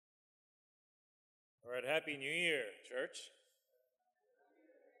All right, Happy New Year, church.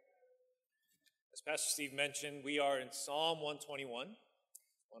 As Pastor Steve mentioned, we are in Psalm 121,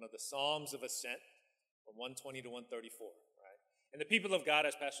 one of the Psalms of Ascent, from 120 to 134. Right? And the people of God,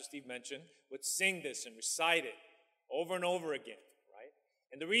 as Pastor Steve mentioned, would sing this and recite it over and over again. Right?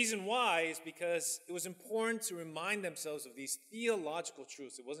 And the reason why is because it was important to remind themselves of these theological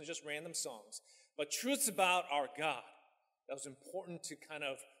truths. It wasn't just random songs, but truths about our God. That was important to kind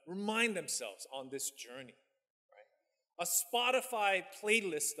of remind themselves on this journey. Right? A Spotify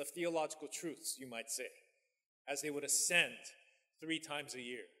playlist of theological truths, you might say, as they would ascend 3 times a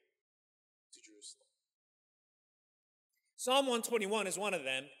year to Jerusalem. Psalm 121 is one of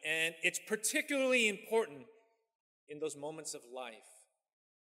them, and it's particularly important in those moments of life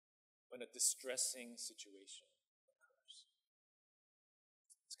when a distressing situation occurs.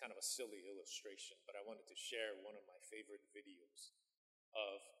 It's kind of a silly illustration, but I wanted to share one of my favorite videos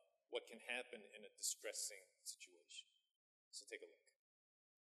of what can happen in a distressing situation. So take a look.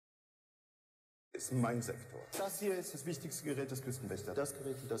 Ist mein Sektor. Das hier ist das wichtigste Gerät des Küstenwächters. Das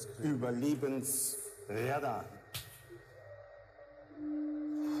Gerät und das Gerät. Überlebensradar.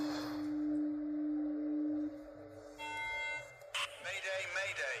 Mayday,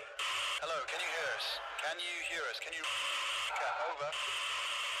 Mayday. Hello, can you hear us? Can you hear us? Can you... Over.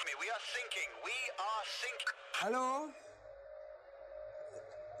 We are sinking. We are sinking. Hello?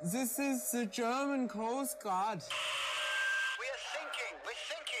 This is the German Coast Guard. We are sinking. We're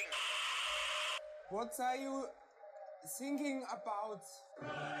sinking. What are you thinking about?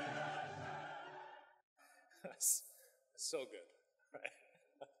 So good. Right?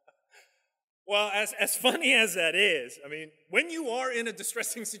 Well, as funny as that is, I mean, when you are in a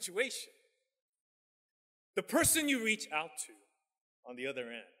distressing situation, the person you reach out to on the other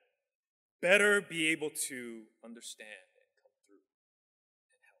end better be able to understand and come through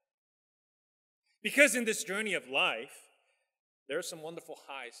and help. Because in this journey of life, there are some wonderful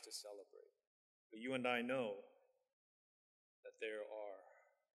highs to celebrate. But you and I know that there are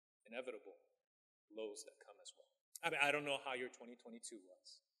inevitable lows that come as well. I mean, I don't know how your 2022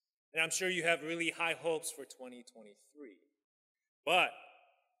 was. And I'm sure you have really high hopes for 2023. But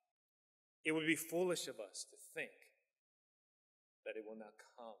it would be foolish of us to think that it will not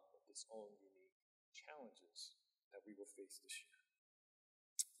come with its own unique challenges that we will face this year.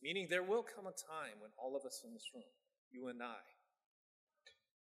 Meaning there will come a time when all of us in this room, you and I,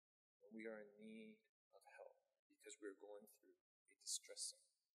 when we are in need of help because we're going through a distressing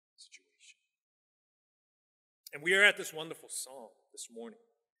situation. And we are at this wonderful psalm this morning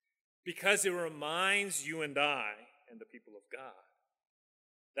because it reminds you and I and the people of God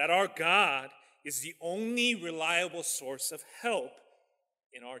that our God is the only reliable source of help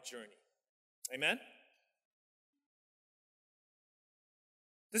in our journey. Amen?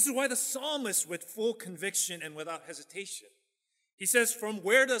 This is why the psalmist, with full conviction and without hesitation, he says, "From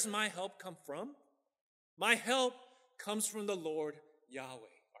where does my help come from? My help comes from the Lord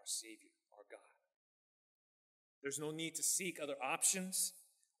Yahweh, our Savior, our God." There's no need to seek other options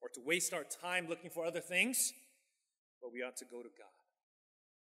or to waste our time looking for other things, but we ought to go to God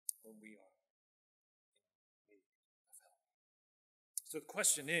when we are in need of help. So the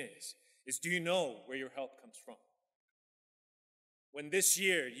question is do you know where your help comes from? When this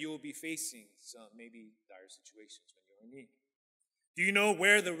year you will be facing some maybe dire situations when you're in need. Do you know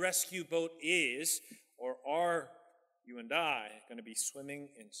where the rescue boat is, or are you and I going to be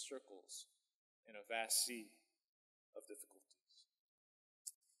swimming in circles in a vast sea of difficulties?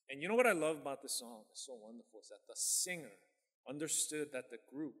 And you know what I love about this song? It's so wonderful, is that the singer understood that the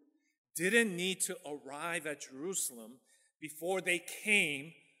group didn't need to arrive at Jerusalem before they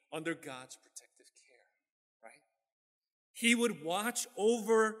came under God's protective care, right? He would watch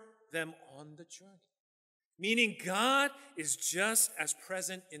over them on the journey, meaning God is just as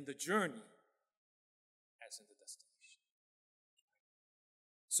present in the journey as in the destination.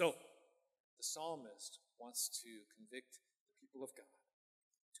 So the psalmist wants to convict the people of God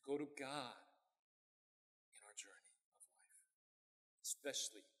to go to God in our journey of life,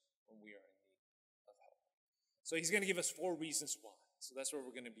 especially when we are in need of help. So he's going to give us 4 reasons why. So that's where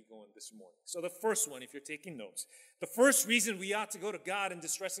we're going to be going this morning. So the first one, if you're taking notes, the first reason we ought to go to God in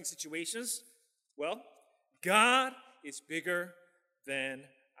distressing situations, well, God is bigger than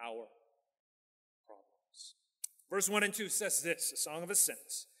our problems. Verse 1 and 2 says this, a song of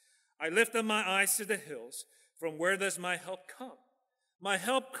ascents. "I lift up my eyes to the hills. From where does my help come? My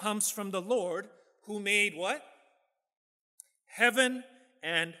help comes from the Lord who made" what? "Heaven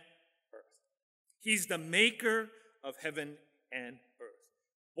and earth." He's the maker of heaven and earth.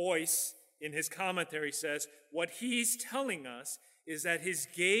 Boyce, in his commentary, says, what he's telling us is that his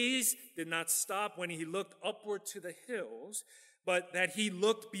gaze did not stop when he looked upward to the hills, but that he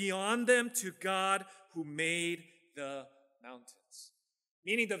looked beyond them to God who made the mountains.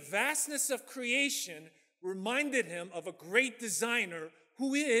 Meaning the vastness of creation reminded him of a great designer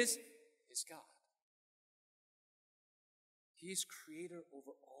who is his God. He is creator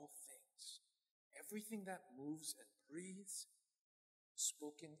over all things. Everything that moves and breathes was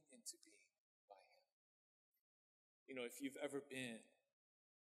spoken into being by him. You know, if you've ever been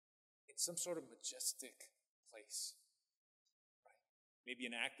in some sort of majestic place, right? Maybe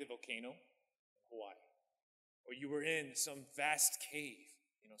an active volcano in Hawaii, or you were in some vast cave,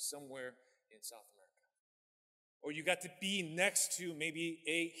 somewhere in South America, or you got to be next to maybe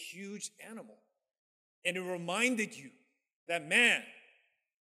a huge animal, and it reminded you that, man,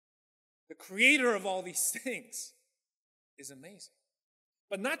 the creator of all these things is amazing.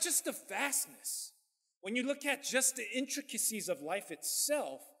 But not just the vastness. When you look at just the intricacies of life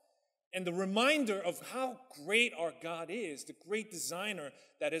itself and the reminder of how great our God is, the great designer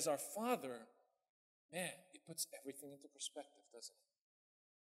that is our Father, man, it puts everything into perspective, doesn't it?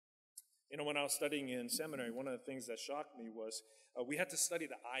 When I was studying in seminary, one of the things that shocked me was we had to study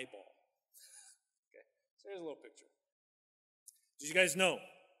the eyeball. Okay, so here's a little picture. Did you guys know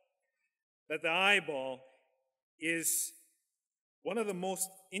that the eyeball is one of the most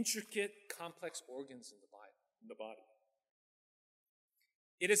intricate, complex organs in the body?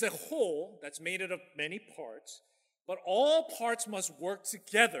 It is a whole that's made up of many parts, but all parts must work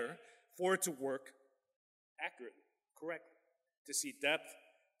together for it to work accurately, correctly, to see depth,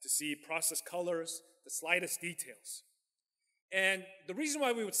 to see process colors, the slightest details. And the reason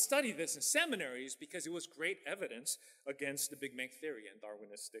why we would study this in seminary is because it was great evidence against the Big Bang Theory and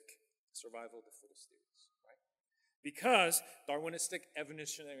Darwinistic survival of the fittest theories, right? Because Darwinistic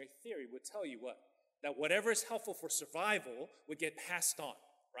evolutionary theory would tell you what? That whatever is helpful for survival would get passed on,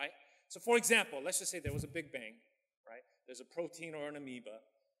 right? So for example, let's just say there was a Big Bang, right? There's a protein or an amoeba,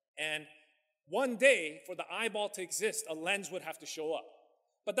 and one day, for the eyeball to exist, a lens would have to show up.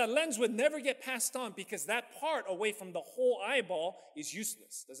 But that lens would never get passed on because that part away from the whole eyeball is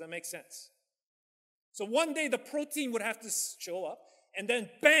useless. Does that make sense? So one day the protein would have to show up, and then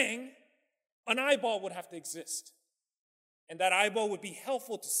bang, an eyeball would have to exist. And that eyeball would be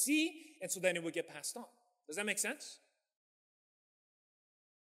helpful to see, and so then it would get passed on. Does that make sense?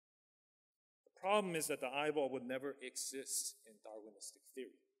 The problem is that the eyeball would never exist in Darwinistic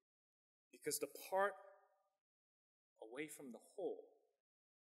theory because the part away from the whole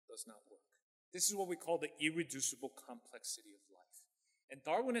does not work. This is what we call the irreducible complexity of life. And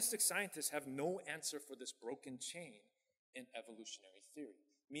Darwinistic scientists have no answer for this broken chain in evolutionary theory.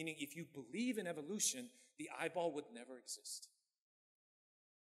 Meaning, if you believe in evolution, the eyeball would never exist.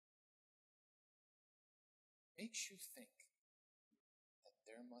 Makes you think that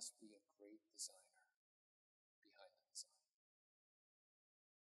there must be a great designer behind the design.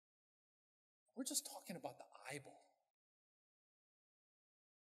 We're just talking about the eyeball.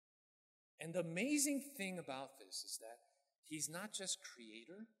 And the amazing thing about this is that he's not just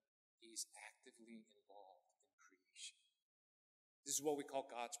creator, he's actively involved in creation. This is what we call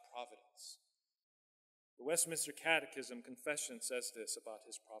God's providence. The Westminster Catechism Confession says this about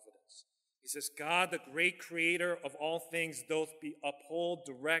his providence. He says, God, the great creator of all things, doth uphold,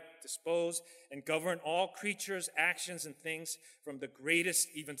 direct, dispose, and govern all creatures, actions, and things, from the greatest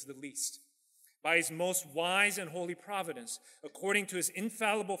even to the least, by his most wise and holy providence, according to his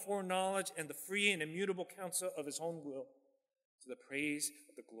infallible foreknowledge and the free and immutable counsel of his own will, to the praise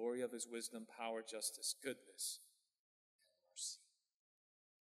of the glory of his wisdom, power, justice, goodness, and mercy.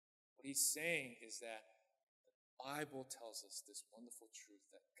 What he's saying is that the Bible tells us this wonderful truth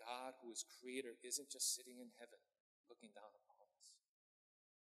that God, who is creator, isn't just sitting in heaven looking down upon us,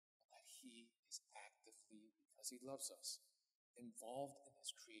 but that he is actively, because he loves us, involved in his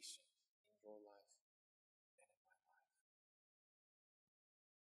creation, your life and in my life.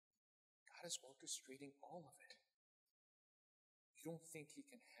 God is orchestrating all of it. You don't think he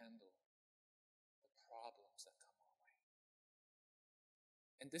can handle the problems that come our way.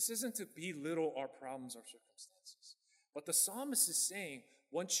 And this isn't to belittle our problems or circumstances, but the psalmist is saying,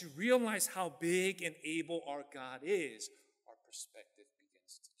 once you realize how big and able our God is, our perspective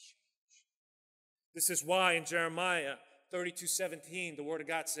begins to change. This is why in Jeremiah 32:17, the word of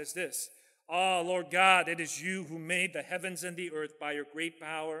God says this, Ah, Lord God, it is you who made the heavens and the earth by your great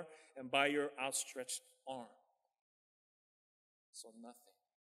power and by your outstretched arm. So nothing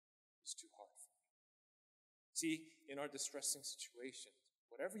is too hard for you. See, in our distressing situations,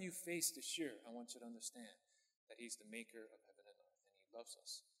 whatever you face this year, I want you to understand that he's the maker of heaven and earth, and he loves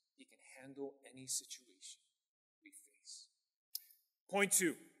us. He can handle any situation we face. Point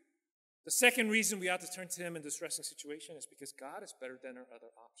 2. The second reason we ought to turn to him in distressing situation is because God is better than our other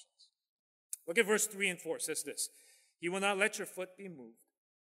options. Look at verse 3 and 4. It says this. He will not let your foot be moved.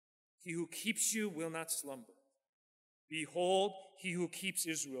 He who keeps you will not slumber. Behold, he who keeps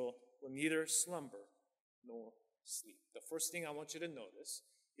Israel will neither slumber nor sleep. The first thing I want you to notice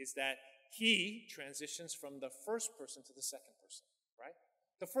is that he transitions from the first person to the second person, right?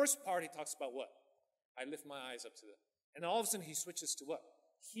 The first part, he talks about what? I lift my eyes up to them. And all of a sudden, he switches to what?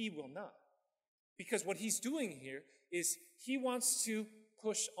 He will not. Because what he's doing here is he wants to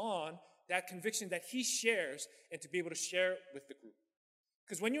push on that conviction that he shares and to be able to share with the group.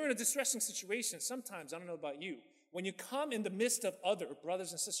 Because when you're in a distressing situation, sometimes, I don't know about you, when you come in the midst of other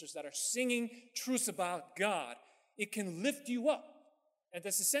brothers and sisters that are singing truths about God, it can lift you up. And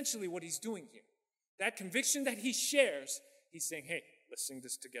that's essentially what he's doing here. That conviction that he shares, he's saying, hey, let's sing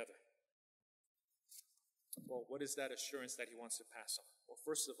this together. Well, what is that assurance that he wants to pass on? Well,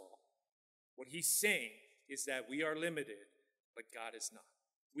 first of all, what he's saying is that we are limited, but God is not.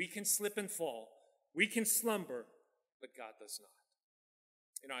 We can slip and fall. We can slumber, but God does not.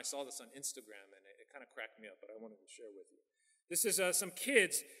 You know, I saw this on Instagram, and it kind of cracked me up, but I wanted to share with you. This is some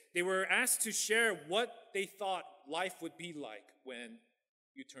kids. They were asked to share what they thought life would be like when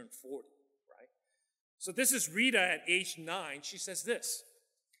you turn 40, right? So this is Rita at age 9. She says this,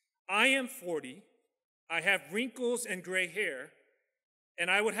 I am 40. I have wrinkles and gray hair,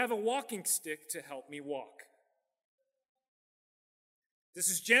 and I would have a walking stick to help me walk. This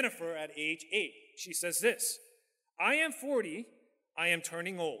is Jennifer at age 8. She says this, I am 40. I am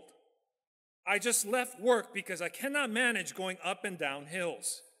turning old. I just left work because I cannot manage going up and down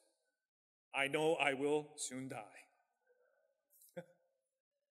hills. I know I will soon die.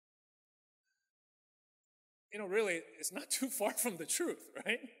 You know, really, it's not too far from the truth,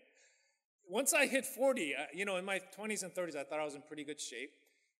 right? Once I hit 40, in my 20s and 30s, I thought I was in pretty good shape.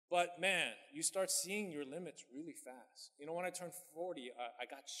 But man, you start seeing your limits really fast. You know, when I turned 40, I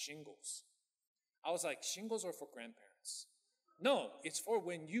got shingles. I was like, shingles are for grandparents. No, it's for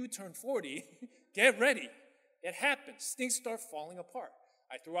when you turn 40, get ready. It happens. Things start falling apart.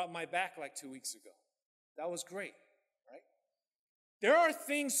 I threw out my back like 2 weeks ago. That was great, right? There are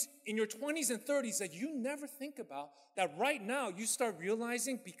things in your 20s and 30s that you never think about that right now you start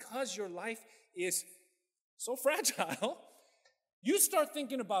realizing because your life is so fragile, you start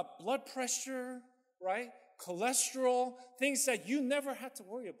thinking about blood pressure, right? Cholesterol, things that you never had to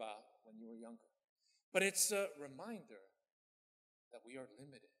worry about when you were younger. But it's a reminder that we are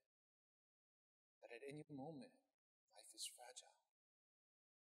limited, that at any moment, life is fragile.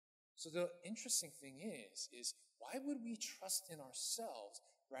 So the interesting thing is why would we trust in ourselves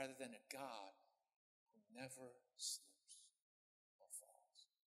rather than a God who never sleeps or falls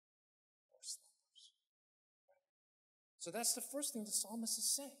or slumbers? Right? So that's the first thing the psalmist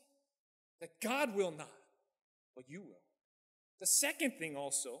is saying, that God will not, but you will. The second thing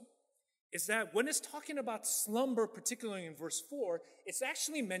also is that when it's talking about slumber, particularly in verse 4, it's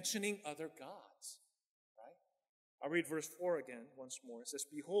actually mentioning other gods, right? I'll read verse 4 again once more. It says,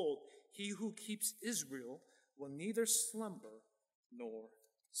 Behold, he who keeps Israel will neither slumber nor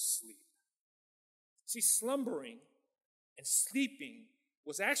sleep. See, slumbering and sleeping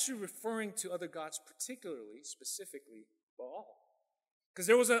was actually referring to other gods, particularly, specifically, Baal. Because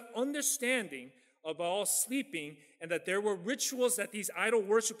there was an understanding of Baal sleeping, and that there were rituals that these idol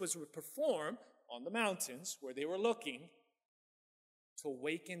worshippers would perform on the mountains where they were looking to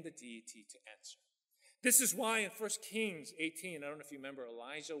awaken the deity to answer. This is why in 1 Kings 18, I don't know if you remember,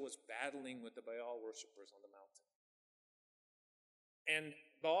 Elijah was battling with the Baal worshippers on the mountain. And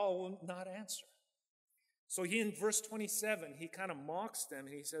Baal will not answer. So he, in verse 27, he kind of mocks them,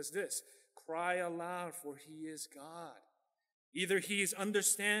 and he says this, Cry aloud, for he is God. Either he's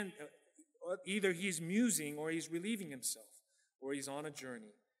musing, or he's relieving himself, or he's on a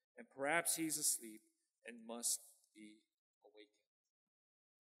journey, and perhaps he's asleep and must be awakened.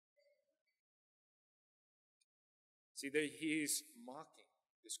 See, he's mocking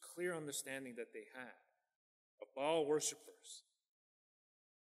this clear understanding that they had of Baal worshipers.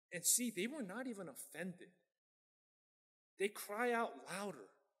 And see, they were not even offended. They cry out louder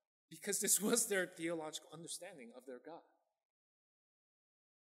because this was their theological understanding of their God.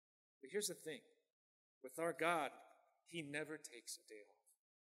 But here's the thing. With our God, he never takes a day off.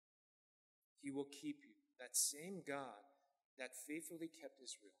 He will keep you. That same God that faithfully kept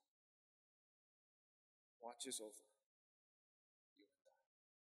Israel watches over you and I.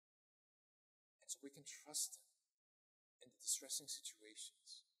 And so we can trust him in the distressing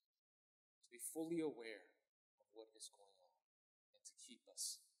situations, to be fully aware of what is going on, and to keep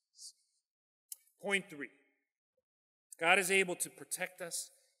us safe. Point 3. God is able to protect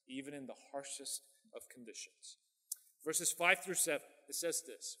us even in the harshest of conditions. Verses 5 through 7, it says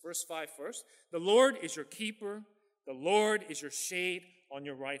this. Verse 5 first. The Lord is your keeper. The Lord is your shade on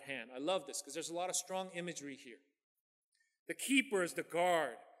your right hand. I love this because there's a lot of strong imagery here. The keeper is the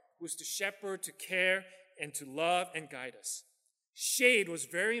guard who is to shepherd, to care, and to love and guide us. Shade was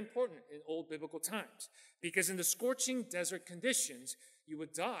very important in old biblical times because in the scorching desert conditions, you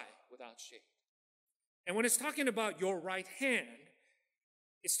would die without shade. And when it's talking about your right hand,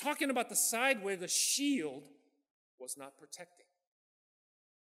 it's talking about the side where the shield was not protecting,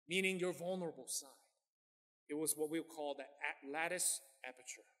 meaning your vulnerable side. It was what we would call the lattice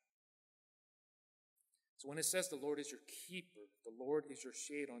aperture. So when it says the Lord is your keeper, the Lord is your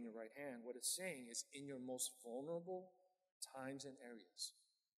shade on your right hand, what it's saying is in your most vulnerable times and areas,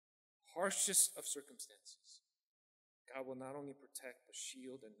 harshest of circumstances, God will not only protect, but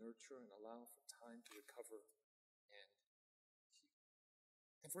shield and nurture and allow for time to recover and heal.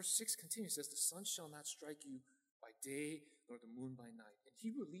 And verse 6 continues, says, the sun shall not strike you by day nor the moon by night. In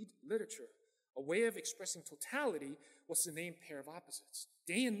Hebrew literature, a way of expressing totality was to name pair of opposites,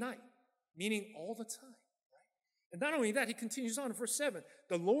 day and night, meaning all the time. And not only that, he continues on in verse 7,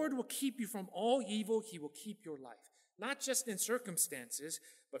 the Lord will keep you from all evil. He will keep your life, not just in circumstances,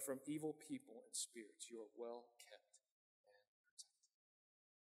 but from evil people and spirits. You are well kept and protected.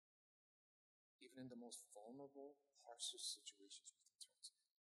 Even in the most vulnerable, harshest situations, we can turn to him.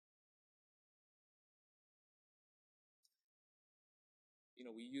 You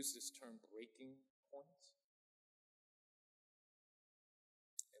know, we use this term breaking point.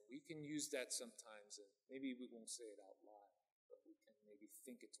 We can use that sometimes, and maybe we won't say it out loud, but we can maybe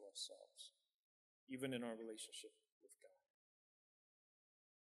think it to ourselves, even in our relationship with God.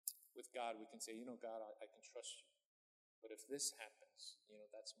 With God, we can say, you know, God, I can trust you. But if this happens, you know,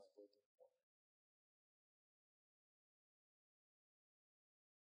 that's my breaking point.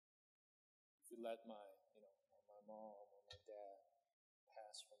 If you let my mom or my dad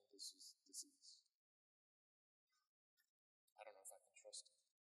pass from this disease, I don't know if I can trust him.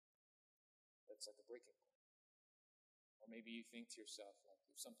 That's like a breaking point. Or maybe you think to yourself, like,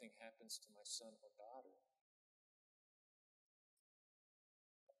 if something happens to my son or daughter,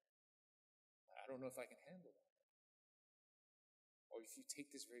 I don't know if I can handle that. Or if you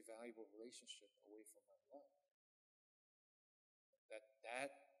take this very valuable relationship away from my love,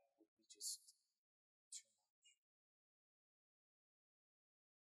 that would be just too much.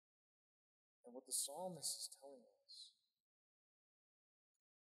 And what the psalmist is telling us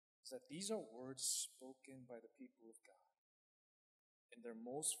that these are words spoken by the people of God in their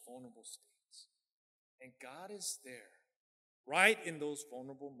most vulnerable states. And God is there, right in those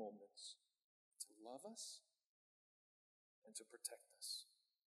vulnerable moments, to love us and to protect us.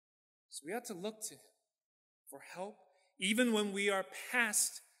 So we have to look to him for help, even when we are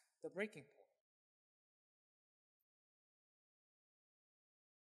past the breaking point.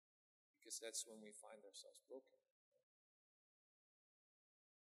 Because that's when we find ourselves broken.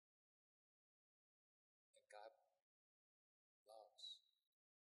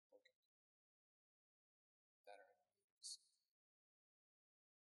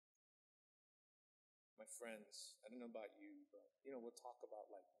 My friends, I don't know about you, but, you know, we'll talk about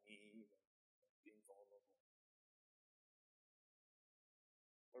like need and being vulnerable.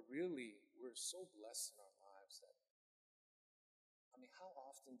 But really, we're so blessed in our lives that, I mean, how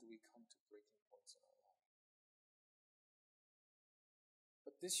often do we come to breaking points in our life?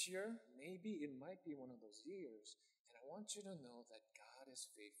 But this year, maybe it might be one of those years, and I want you to know that God is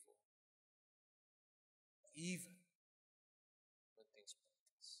faithful, even when things break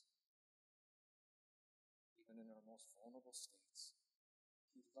us. Even in our most vulnerable states,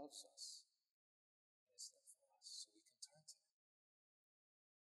 he loves us and is there for us, so we can turn to him.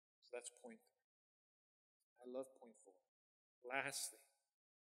 So that's point 3. I love point 4. Lastly,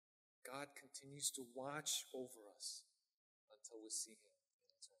 God continues to watch over us until we see him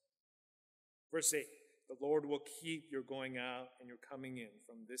in eternity. Verse 8, the Lord will keep your going out and your coming in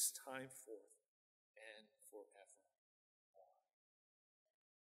from this time forth and forever.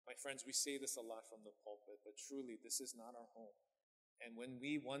 My friends, we say this a lot from the pulpit, but truly, this is not our home. And when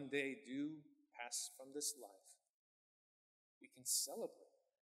we one day do pass from this life, we can celebrate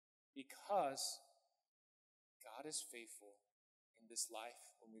because God is faithful in this life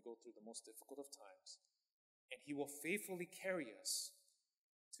when we go through the most difficult of times, and he will faithfully carry us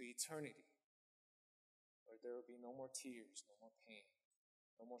to eternity, where there will be no more tears, no more pain,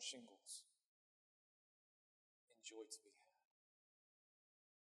 no more shingles, and joy to be had.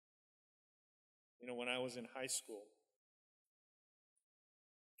 You know, when I was in high school,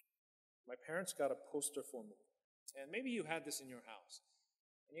 my parents got a poster for me And maybe you had this in your house.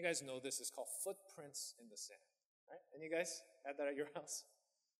 And you guys know this is called footprints in the sand, right? And you guys had that at your house?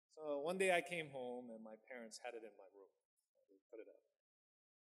 So one day I came home and my parents had it in my room. They put it up.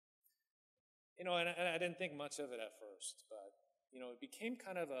 And I didn't think much of it at first, but, it became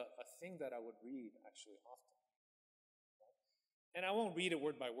kind of a thing that I would read actually often. And I won't read it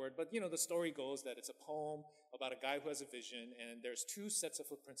word by word, but, the story goes that it's a poem about a guy who has a vision, and there's 2 sets of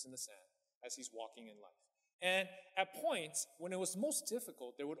footprints in the sand as he's walking in life. And at points, when it was most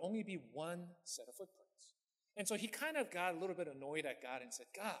difficult, there would only be 1 set of footprints. And so he kind of got a little bit annoyed at God and said,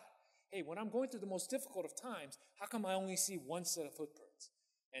 God, hey, when I'm going through the most difficult of times, how come I only see 1 set of footprints?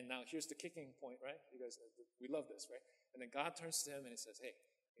 And now here's the kicking point, right? You guys, we love this, right? And then God turns to him and he says, hey,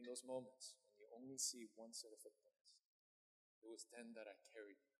 in those moments when you only see 1 set of footprints, it was then that I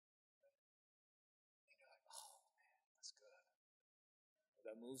carried you. Right? And you're like, oh man, that's good.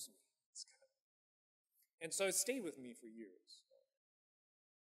 That moves me. It's good. And so it stayed with me for years.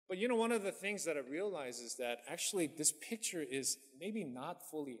 But one of the things that I realized is that actually this picture is maybe not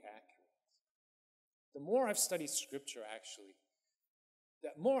fully accurate. The more I've studied scripture, actually,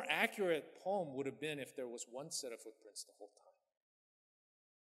 that more accurate poem would have been if there was 1 set of footprints the whole time.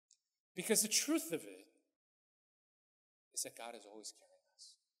 Because the truth of it is that God is always carrying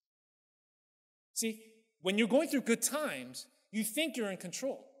us. See, when you're going through good times, you think you're in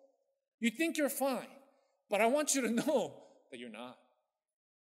control. You think you're fine. But I want you to know that you're not.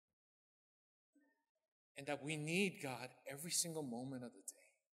 And that we need God every single moment of the day.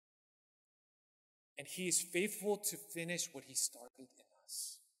 And He is faithful to finish what He started in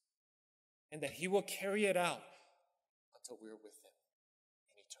us. And that He will carry it out until we're with Him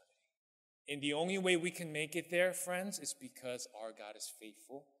in eternity. And the only way we can make it there, friends, is because our God is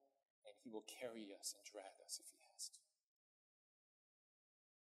faithful and He will carry us and drag us if He has to.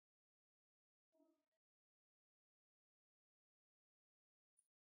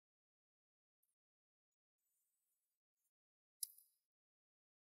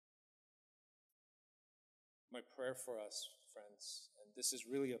 My prayer for us, friends, and this is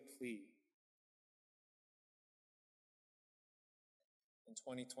really a plea, in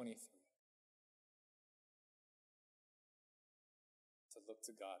 2023, to look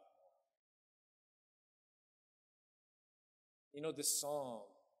to God more. This psalm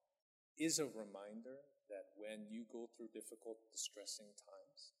is a reminder that when you go through difficult, distressing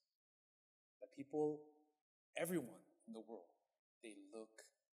times, that people, everyone in the world, they look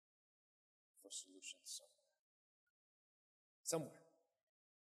for solutions somewhere.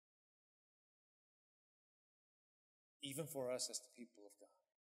 Even for us as the people of God,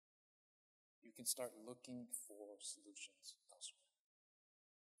 you can start looking for solutions elsewhere.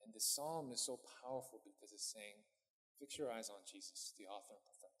 And this psalm is so powerful because it's saying, fix your eyes on Jesus, the author and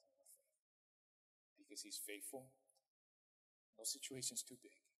perfecter of our faith. Because He's faithful. No situation's too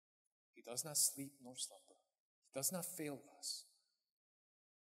big. He does not sleep nor slumber. He does not fail us.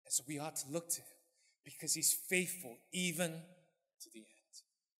 And so we ought to look to Him because He's faithful even to the end.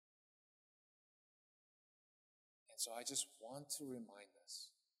 And so I just want to remind us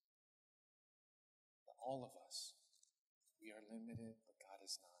that all of us, we are limited, but God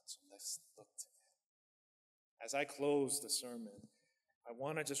is not. So let's look to Him. As I close the sermon, I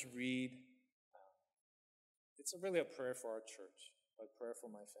want to just read, it's really a prayer for our church, a prayer for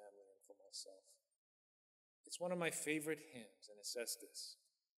my family and for myself. It's one of my favorite hymns, and it says this: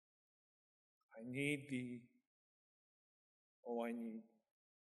 I need Thee, oh, I need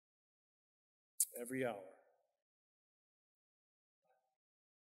every hour.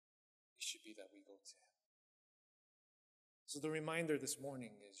 It should be that we go to Him. So the reminder this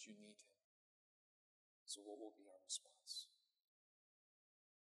morning is you need Him. So what will be our response?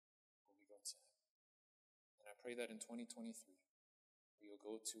 Will we go to Him? And I pray that in 2023, we will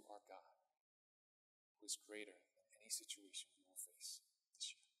go to our God, who is greater than any situation we will face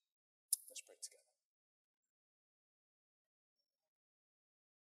this year. Let's pray together.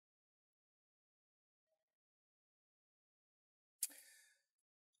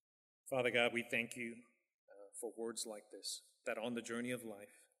 Father God, we thank You for words like this, that on the journey of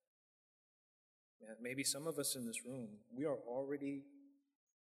life, maybe some of us in this room, we are already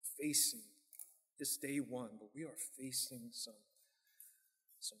facing this day one, but we are facing some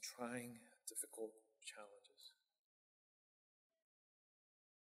trying, difficult challenges.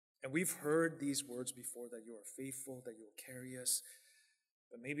 And we've heard these words before, that You are faithful, that You will carry us,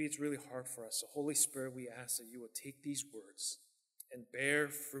 but maybe it's really hard for us. So Holy Spirit, we ask that You will take these words and bear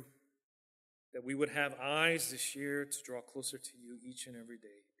fruit, that we would have eyes this year to draw closer to You each and every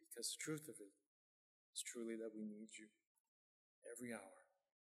day, because the truth of it is truly that we need You every hour.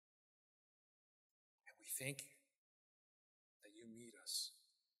 And we thank You us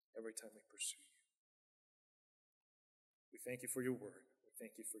every time we pursue you. We thank you for your word. We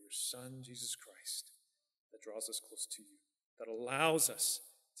thank you for your Son, Jesus Christ, that draws us close to you, that allows us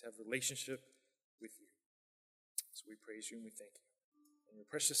to have relationship with you. So we praise you and we thank you. In your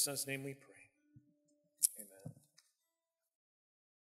precious Son's name we pray.